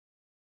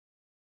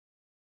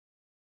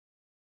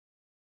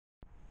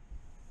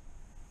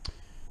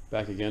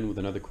Back again with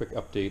another quick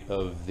update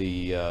of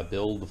the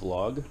build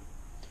vlog.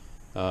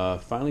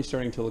 Finally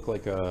starting to look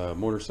like a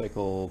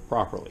motorcycle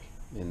properly,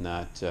 in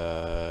that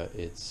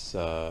it's,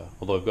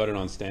 although I've got it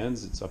on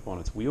stands, it's up on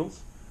its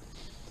wheels.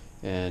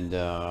 And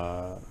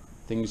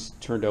things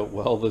turned out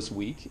well this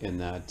week in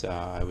that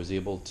I was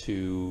able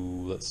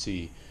to, let's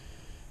see,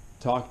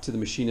 talk to the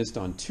machinist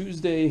on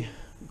Tuesday.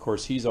 Of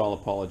course, he's all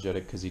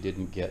apologetic because he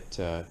didn't get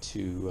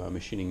to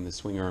machining the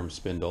swing arm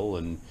spindle,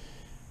 and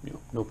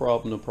no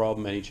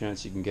problem, any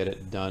chance you can get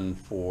it done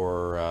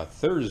for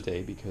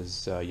Thursday,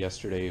 because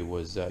yesterday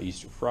was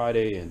Easter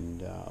Friday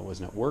and I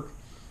wasn't at work,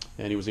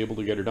 and he was able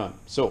to get her done.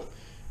 So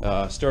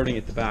starting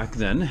at the back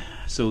then,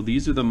 so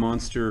these are the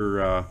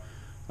Monster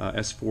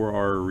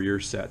S4R rear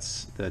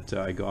sets that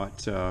I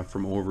got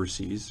from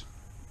overseas.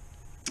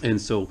 And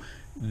so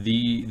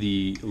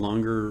the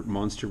longer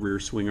Monster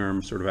rear swing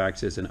arm sort of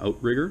acts as an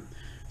outrigger.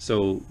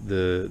 So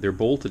they're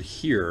bolted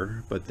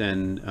here, but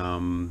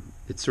then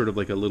it's sort of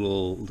like a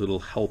little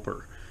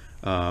helper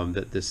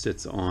that this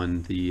sits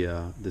on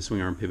the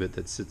swing arm pivot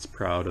that sits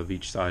proud of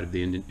each side of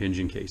the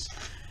engine case.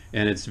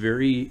 And it's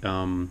very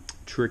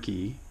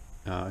tricky,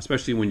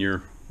 especially when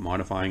you're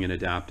modifying and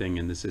adapting,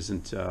 and this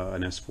isn't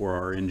an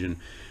S4R engine.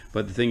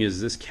 But the thing is,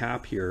 this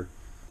cap here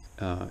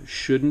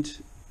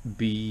shouldn't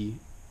be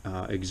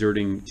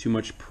exerting too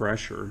much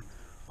pressure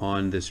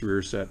on this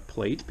rear set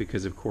plate,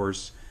 because of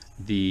course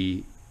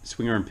the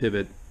swing arm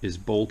pivot is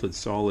bolted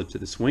solid to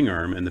the swing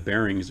arm and the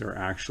bearings are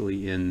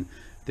actually in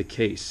the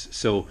case.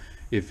 So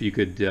if you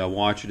could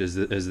watch it as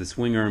the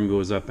swing arm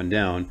goes up and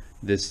down,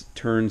 this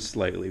turns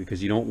slightly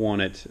because you don't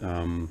want it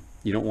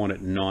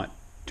not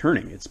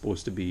turning. It's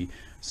supposed to be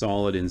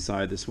solid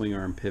inside the swing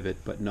arm pivot,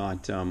 but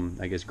not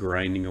I guess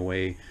grinding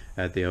away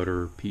at the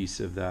outer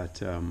piece of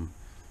that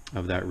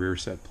rear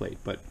set plate.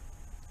 But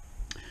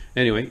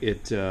anyway,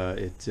 this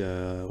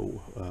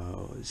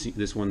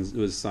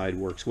side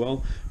works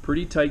well.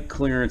 Pretty tight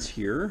clearance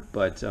here,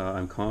 but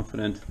I'm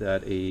confident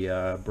that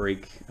a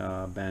brake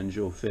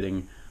banjo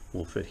fitting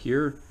will fit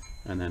here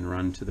and then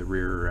run to the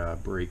rear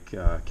brake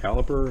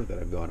caliper that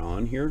I've got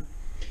on here.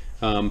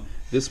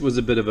 This was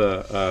a bit of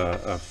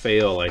a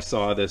fail. I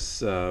saw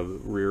this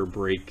rear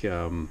brake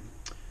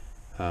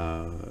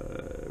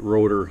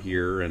rotor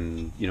here,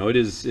 and it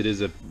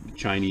is a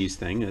Chinese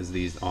thing, as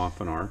these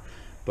often are.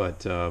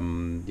 But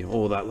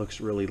oh, that looks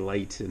really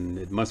light, and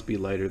it must be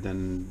lighter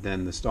than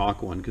the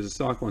stock one, because the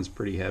stock one's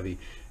pretty heavy,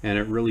 and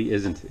it really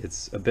isn't.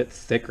 It's a bit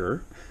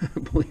thicker,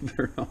 believe it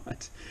or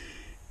not.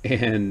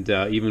 And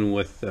even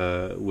with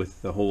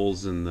the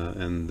holes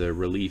and the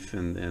relief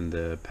and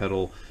the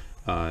pedal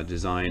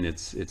design,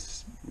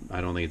 it's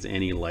I don't think it's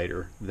any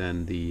lighter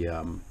than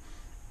the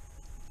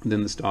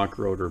stock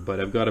rotor. But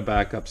I've got a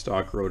backup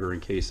stock rotor in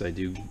case I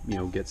do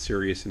get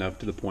serious enough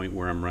to the point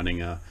where I'm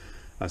running a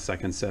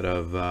second set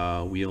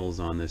of wheels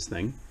on this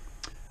thing.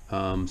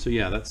 So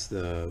yeah, that's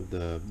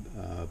the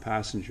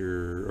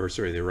passenger, or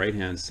sorry, the right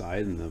hand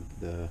side, and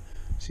the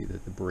see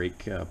that the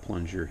brake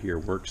plunger here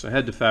works. I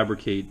had to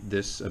fabricate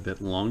this a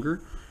bit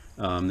longer.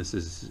 This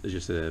is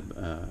just a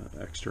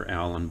extra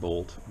Allen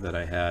bolt that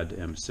I had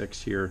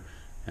M6 here,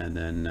 and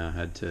then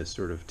had to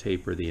sort of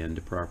taper the end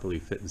to properly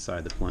fit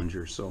inside the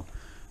plunger. So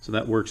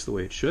that works the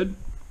way it should.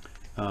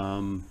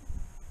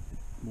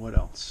 What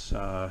else?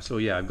 So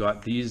yeah, I've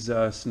got these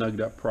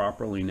snugged up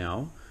properly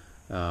now.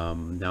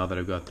 Now that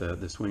I've got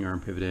the swing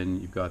arm pivot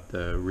in, you've got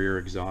the rear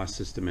exhaust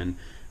system in.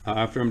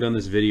 After I'm done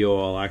this video,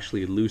 I'll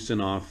actually loosen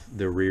off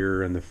the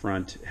rear and the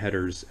front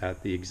headers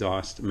at the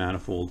exhaust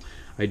manifold.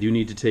 I do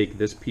need to take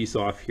this piece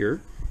off here.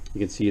 You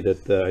can see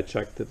that I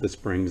checked that the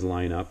springs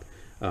line up.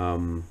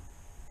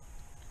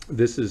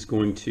 This is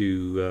going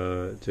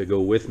to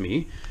go with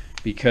me,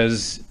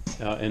 because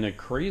in a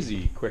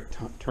crazy quick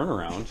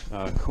turnaround,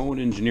 Cone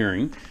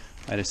Engineering,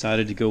 I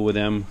decided to go with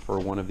them for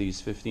one of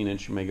these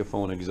 15-inch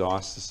megaphone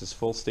exhausts. This is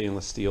full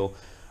stainless steel.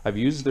 I've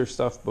used their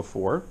stuff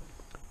before,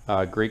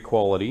 great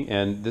quality,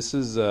 and this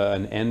is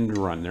an end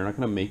run. They're not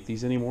going to make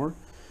these anymore.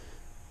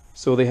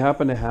 So they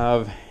happen to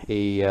have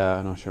a,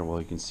 I'm not sure, well,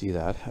 you can see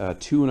that,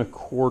 2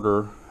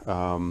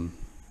 1/4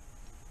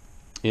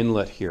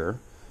 inlet here.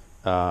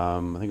 I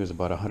think it was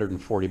about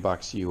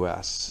 $140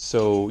 US.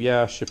 So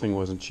yeah, shipping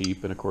wasn't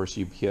cheap, and of course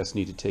UPS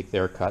need to take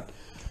their cut.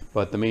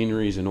 But the main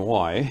reason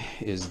why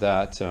is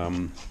that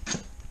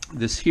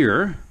this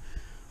here,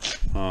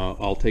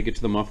 I'll take it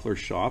to the muffler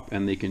shop,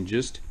 and they can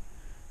just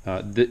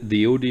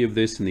the OD of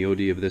this and the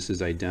OD of this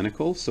is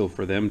identical. So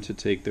for them to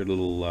take their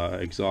little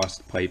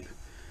exhaust pipe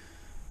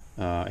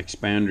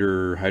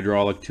expander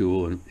hydraulic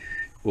tool and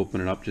open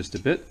it up just a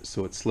bit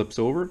so it slips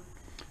over,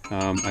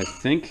 I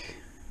think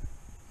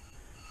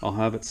I'll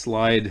have it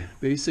slide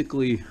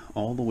basically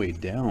all the way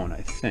down,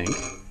 I think,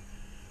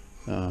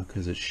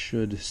 because it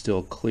should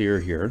still clear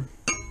here,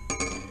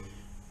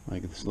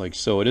 like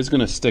so. It is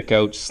going to stick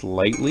out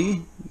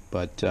slightly,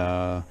 but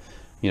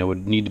it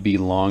would need to be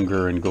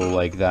longer and go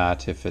like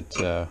that if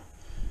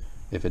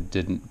it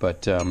didn't.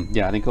 But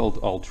yeah, I think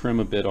I'll trim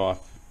a bit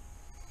off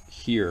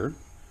here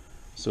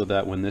so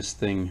that when this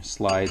thing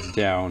slides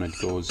down, it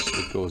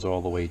goes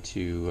all the way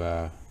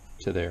to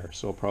to there.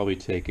 So I'll probably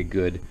take a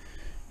good,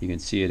 you can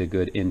see it, a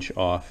good inch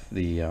off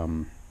the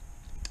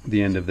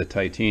end of the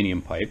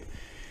titanium pipe,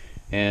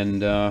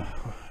 and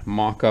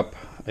mock up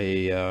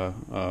a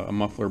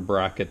muffler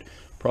bracket,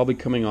 probably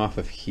coming off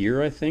of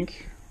here, I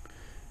think,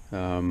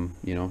 you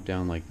know,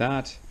 down like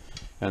that.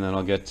 And then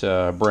I'll get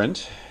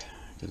Brent,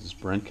 because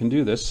Brent can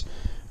do this.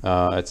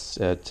 It's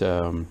at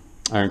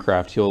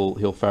Ironcraft.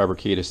 He'll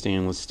fabricate a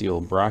stainless steel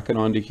bracket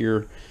onto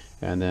here,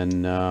 and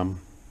then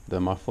the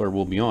muffler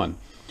will be on.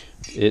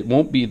 It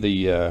won't be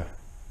the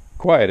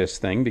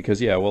quietest thing,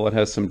 because yeah, well, it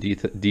has some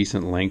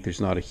decent length.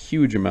 There's not a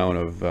huge amount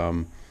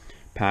of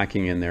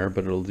packing in there,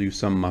 but it'll do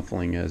some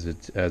muffling as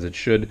it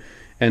should,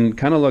 and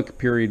kind of look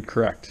period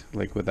correct,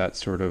 like with that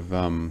sort of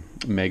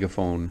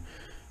megaphone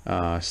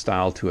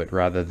style to it,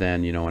 rather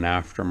than, you know, an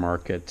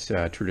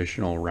aftermarket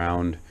traditional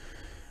round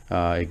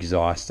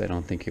exhaust. I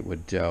don't think it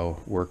would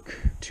work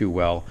too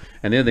well.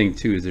 And the other thing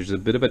too is there's a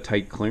bit of a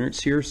tight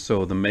clearance here,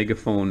 so the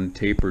megaphone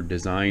tapered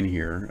design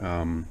here,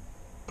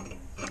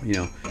 you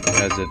know,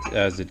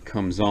 as it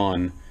comes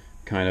on,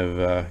 kind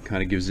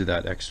of gives you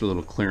that extra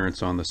little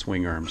clearance on the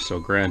swing arm. So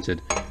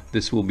granted,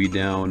 this will be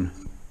down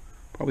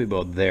probably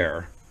about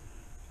there.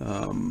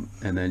 And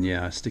then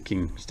yeah,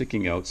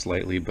 sticking out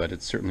slightly, but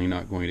it's certainly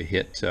not going to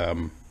hit.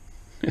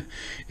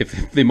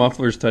 If the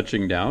muffler's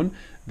touching down,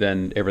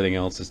 then everything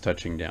else is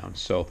touching down.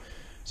 So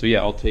yeah,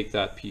 I'll take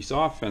that piece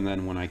off, and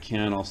then when I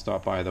can, I'll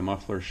stop by the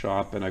muffler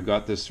shop. And I've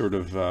got this sort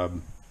of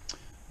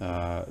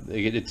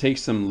it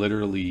takes them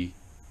literally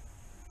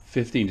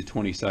 15 to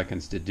 20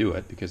 seconds to do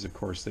it, because of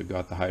course they've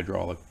got the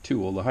hydraulic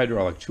tool. The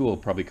hydraulic tool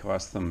probably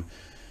cost them,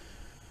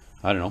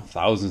 I don't know,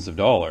 thousands of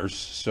dollars.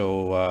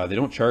 So they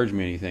don't charge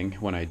me anything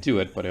when I do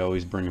it, but I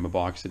always bring them a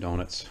box of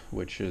donuts,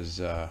 which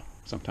is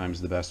sometimes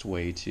the best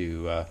way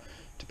to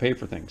pay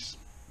for things.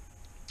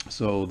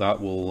 So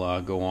that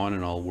will go on,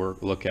 and I'll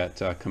look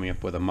at coming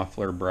up with a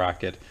muffler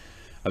bracket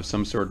of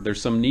some sort.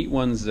 There's some neat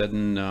ones that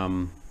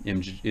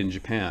in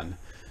Japan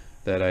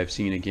that I've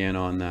seen again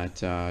on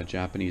that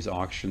Japanese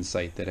auction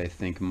site that I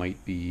think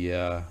might be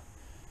a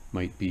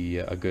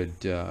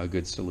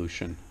good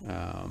solution.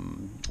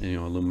 You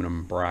know,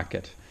 aluminum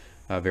bracket,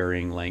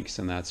 varying lengths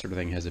and that sort of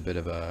thing, has a bit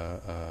of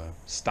a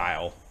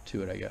style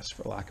to it, I guess,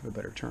 for lack of a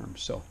better term.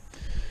 So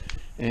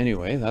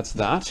anyway, that's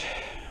that.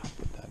 I'll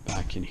put that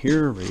back in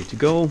here, ready to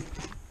go.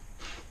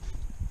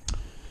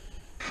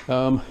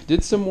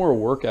 Did some more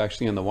work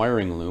actually on the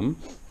wiring loom.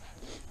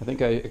 I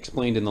think I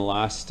explained in the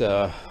last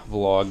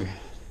vlog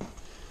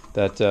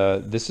that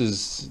this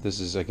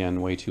is again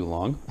way too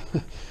long,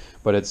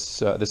 but it's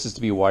this is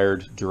to be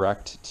wired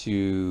direct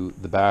to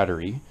the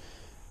battery.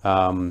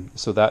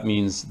 So that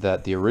means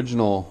that the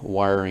original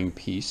wiring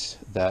piece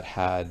that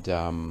had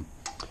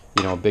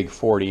you know, a big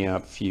 40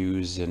 amp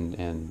fuse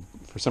and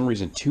for some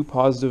reason 2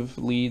 positive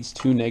leads,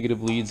 2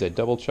 negative leads. I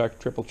double checked,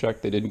 triple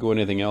checked, they didn't go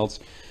anything else.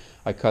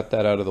 I cut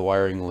that out of the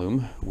wiring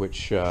loom,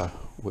 which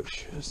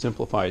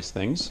simplifies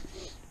things.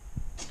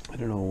 I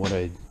don't know what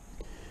it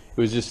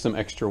was, just some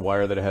extra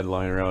wire that I had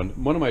lying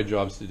around. One of my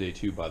jobs today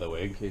too, by the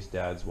way, in case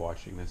Dad's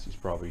watching this, he's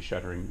probably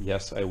shuddering.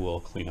 Yes, I will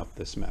clean up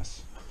this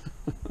mess.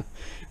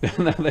 Now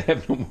that I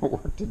have no more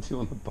work to do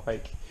on the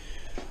bike,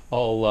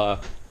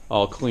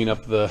 I'll clean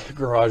up the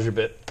garage a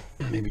bit.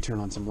 Maybe turn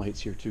on some lights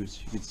here too,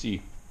 so you can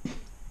see.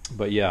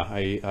 But yeah,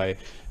 I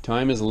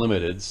time is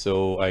limited,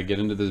 so I get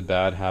into this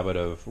bad habit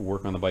of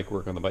work on the bike.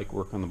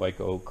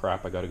 Oh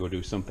crap, I got to go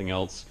do something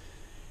else,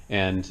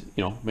 and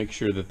you know, make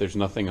sure that there's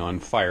nothing on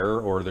fire,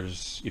 or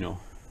there's, you know,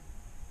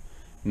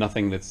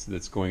 nothing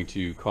that's going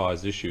to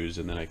cause issues,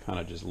 and then I kind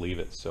of just leave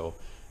it. So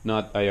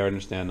I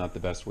understand, not the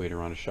best way to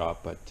run a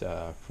shop,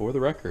 but for the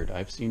record,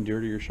 I've seen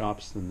dirtier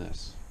shops than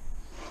this.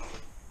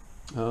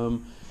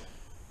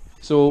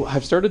 So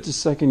I've started to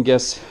second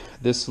guess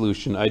this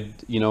solution. I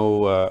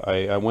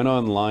went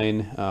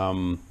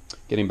online,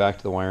 getting back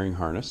to the wiring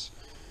harness,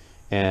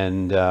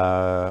 and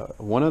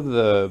one of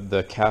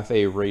the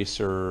Cafe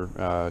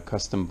Racer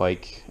custom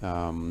bike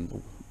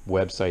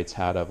websites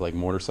had of like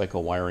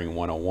motorcycle wiring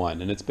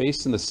 101, and it's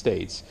based in the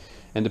States.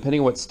 And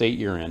depending on what state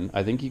you're in,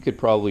 I think you could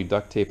probably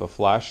duct tape a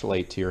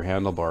flashlight to your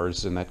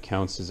handlebars, and that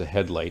counts as a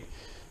headlight.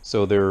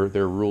 So their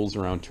rules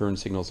around turn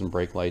signals and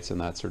brake lights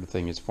and that sort of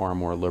thing is far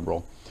more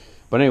liberal.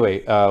 But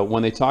anyway,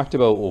 when they talked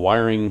about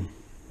wiring,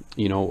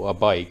 you know, a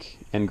bike,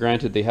 and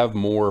granted they have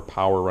more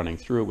power running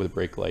through it with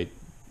brake light,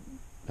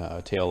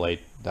 tail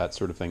light, that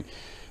sort of thing.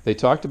 They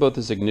talked about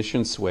this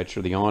ignition switch,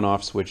 or the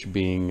on-off switch,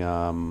 being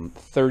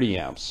 30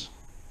 amps.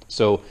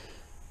 So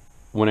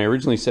when I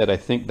originally said I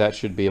think that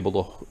should be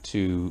able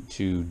to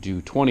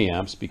do 20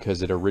 amps,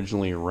 because it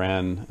originally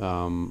ran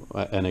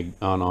an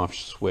on-off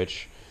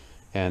switch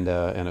and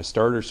a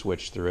starter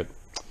switch through it,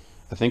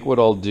 I think what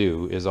I'll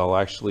do is I'll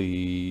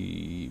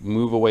actually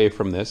move away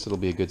from this. It'll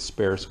be a good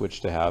spare switch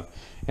to have.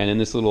 And in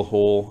this little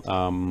hole,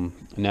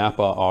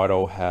 Napa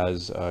Auto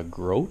has a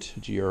GROTE,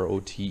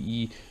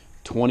 G-R-O-T-E,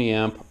 20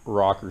 amp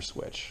rocker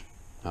switch.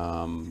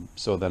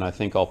 So then I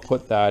think I'll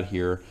put that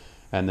here,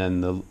 and then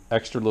the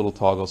extra little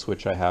toggle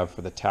switch I have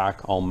for the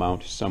tack I'll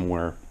mount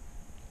somewhere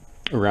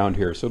around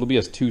here. So it'll be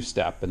a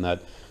 2-step, and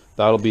that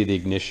that'll be the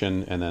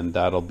ignition, and then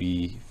that'll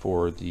be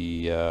for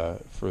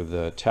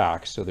the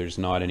tach. So there's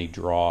not any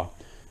draw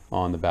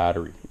on the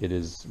battery.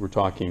 We're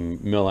talking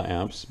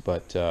milliamps,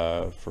 but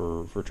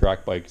for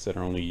track bikes that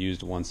are only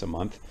used once a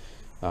month,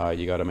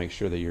 you got to make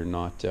sure that you're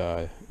not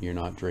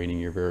draining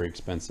your very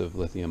expensive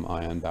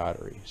lithium-ion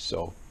battery.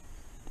 So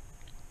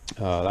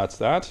that's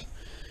that.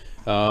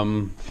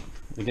 Again,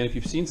 if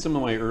you've seen some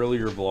of my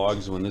earlier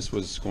vlogs when this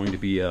was going to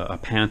be a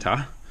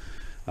Panta,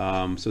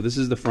 so this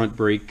is the front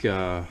brake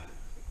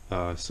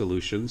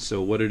solution.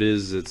 So what it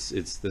is,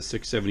 it's the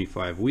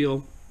 675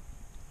 wheel.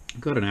 I've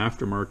got an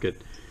aftermarket.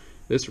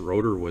 This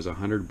rotor was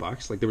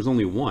 $100. Like, there was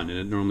only one, and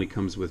it normally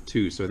comes with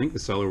two. So I think the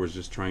seller was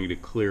just trying to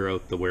clear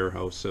out the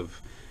warehouse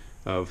of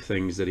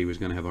things that he was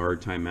going to have a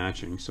hard time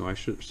matching. So I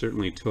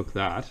certainly took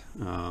that.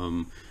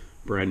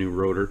 Brand new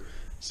rotor,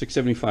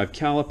 675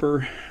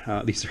 caliper.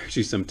 These are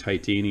actually some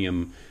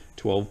titanium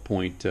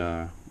 12-point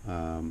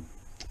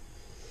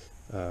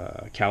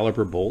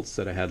caliper bolts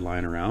that I had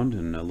lying around,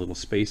 and a little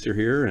spacer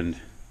here, and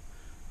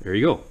there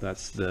you go.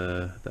 That's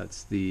the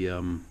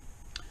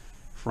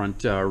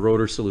front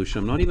rotor solution.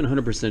 I'm not even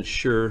 100%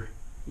 sure.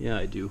 Yeah,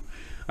 I do.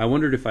 I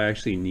wondered if I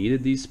actually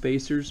needed these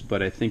spacers,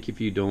 but I think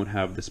if you don't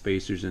have the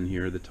spacers in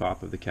here, the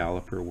top of the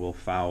caliper will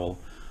foul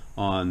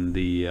on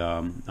the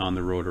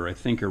rotor. I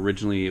think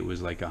originally it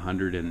was like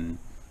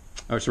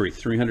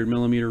 300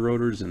 millimeter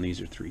rotors, and these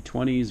are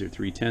 320s or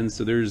 310s.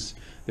 So there's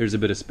a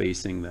bit of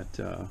spacing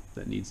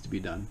that needs to be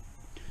done.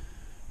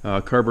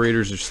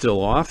 Carburetors are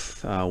still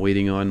off,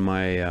 waiting on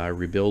my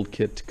rebuild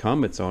kit to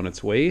come. It's on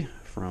its way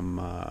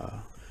from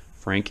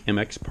Frank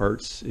MX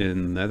Parts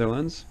in the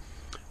Netherlands.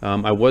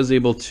 I was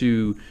able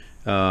to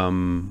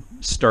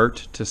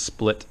start to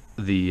split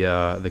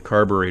the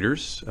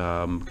carburetors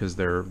because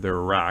they're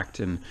racked,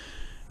 and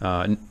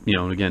you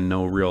know, again,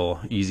 no real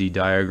easy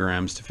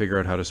diagrams to figure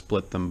out how to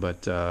split them,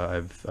 but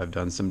I've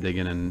done some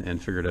digging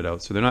and figured it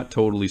out. So they're not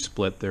totally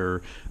split.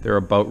 They're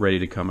about ready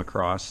to come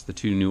across. The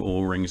two new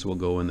O-rings will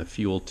go in the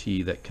fuel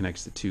tee that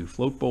connects the two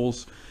float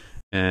bowls,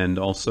 and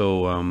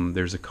also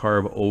there's a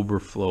carb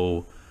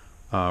overflow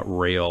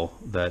rail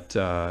that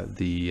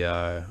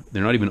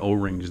they're not even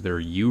O-rings, they're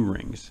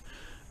U-rings.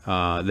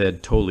 They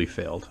had totally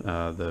failed.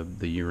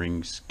 The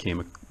U-rings came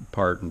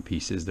apart in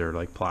pieces. They're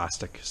like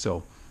plastic.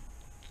 So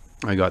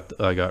I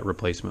got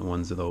replacement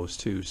ones of those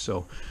too.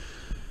 So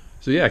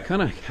yeah,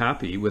 kind of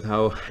happy with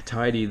how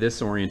tidy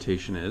this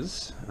orientation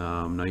is.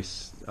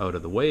 Nice out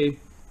of the way.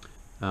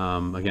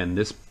 Again,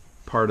 this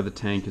part of the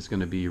tank is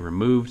going to be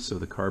removed so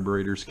the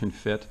carburetors can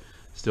fit.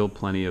 Still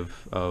plenty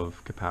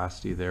of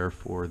capacity there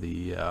for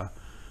the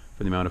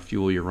amount of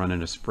fuel you run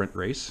in a sprint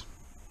race.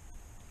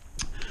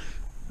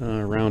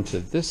 Around to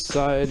this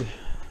side.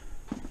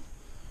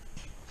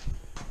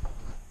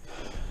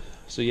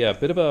 So yeah, a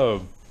bit of a,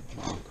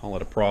 I'll call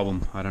it a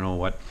problem, I don't know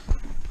what,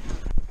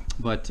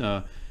 but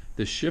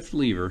the shift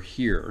lever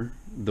here,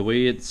 the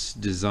way it's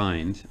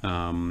designed,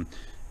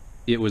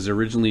 it was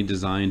originally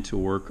designed to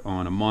work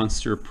on a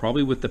Monster,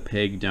 probably with the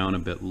peg down a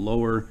bit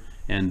lower,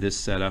 and this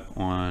setup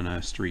on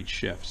a street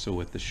shift, so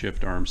with the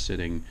shift arm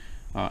sitting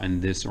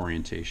in this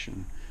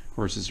orientation. Of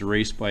course, it's a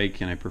race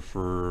bike, and I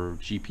prefer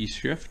GP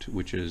shift,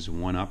 which is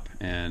 1 up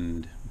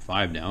and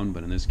 5 down,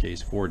 but in this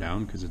case 4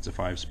 down because it's a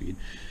 5-speed.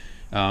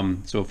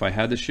 So if I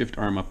had the shift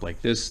arm up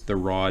like this, the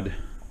rod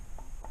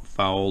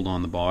fouled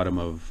on the bottom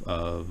of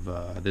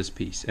this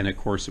piece, and of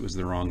course it was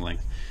the wrong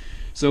length.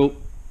 So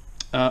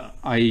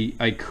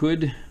I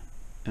could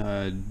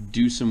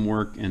do some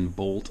work and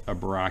bolt a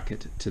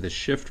bracket to the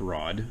shift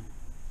rod,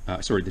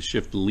 the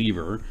shift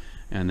lever,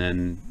 and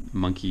then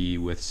monkey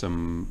with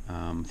some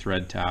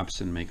thread taps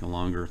and make a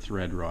longer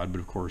thread rod. But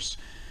of course,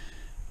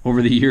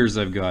 over the years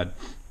I've got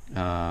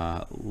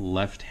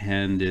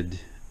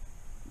left-handed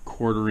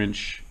 1/4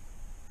 inch,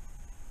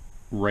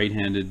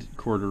 right-handed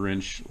 1/4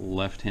 inch,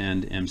 left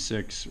hand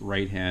M6,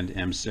 right hand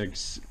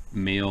M6,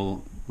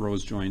 male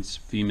rose joints,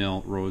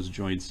 female rose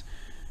joints.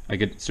 I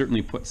could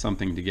certainly put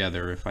something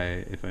together if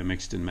I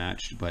mixed and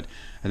matched, but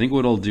I think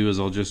what I'll do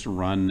is I'll just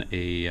run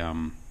a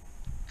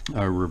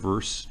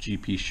reverse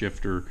GP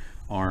shifter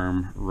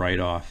arm right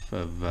off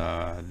of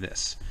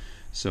this.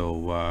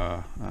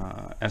 So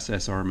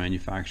SSR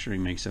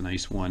Manufacturing makes a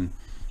nice one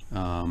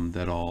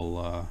that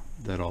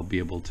I'll be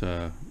able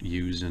to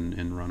use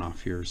and run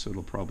off here. So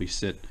it'll probably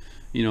sit,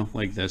 you know,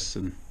 like this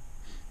and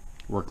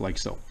work like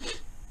so.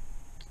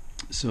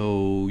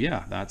 So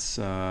yeah, that's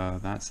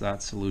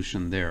that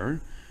solution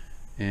there.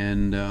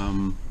 And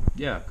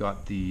yeah,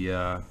 got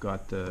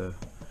the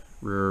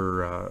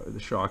rear the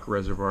shock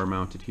reservoir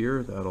mounted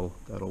here.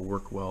 That'll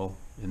work well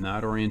in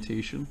that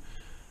orientation.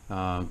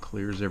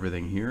 Clears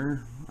everything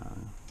here,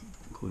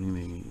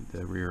 including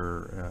the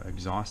rear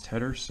exhaust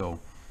header. So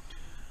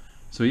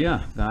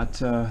yeah,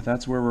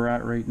 that's where we're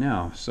at right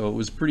now. So it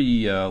was a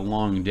pretty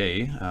long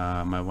day.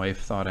 My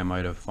wife thought I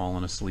might have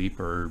fallen asleep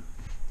or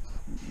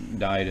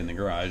died in the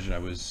garage. I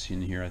was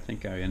in here, I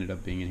think I ended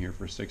up being in here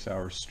for 6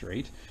 hours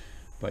straight.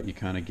 But you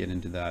kind of get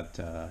into that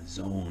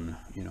zone,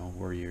 you know,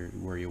 where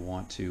you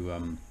want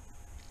to,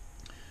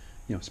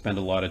 spend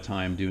a lot of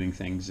time doing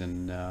things,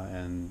 and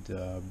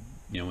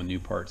when new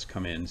parts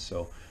come in.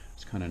 So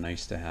it's kind of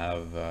nice to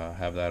have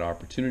that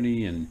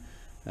opportunity. And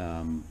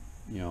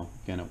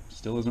again, it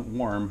still isn't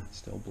warm, it's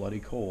still bloody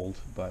cold,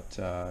 but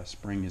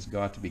spring has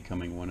got to be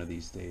coming one of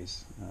these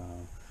days.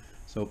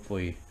 So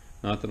hopefully,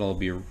 not that I'll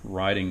be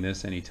riding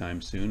this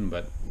anytime soon,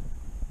 but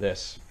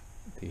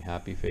the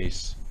Happy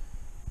Face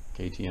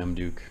KTM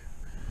Duke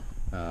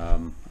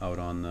out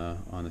on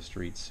the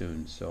streets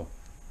soon. So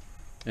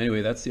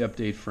anyway, that's the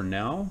update for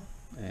now.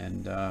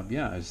 And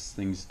yeah, as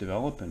things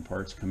develop and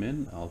parts come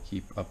in, I'll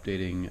keep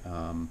updating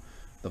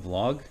the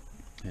vlog.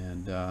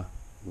 And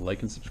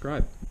like and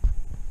subscribe.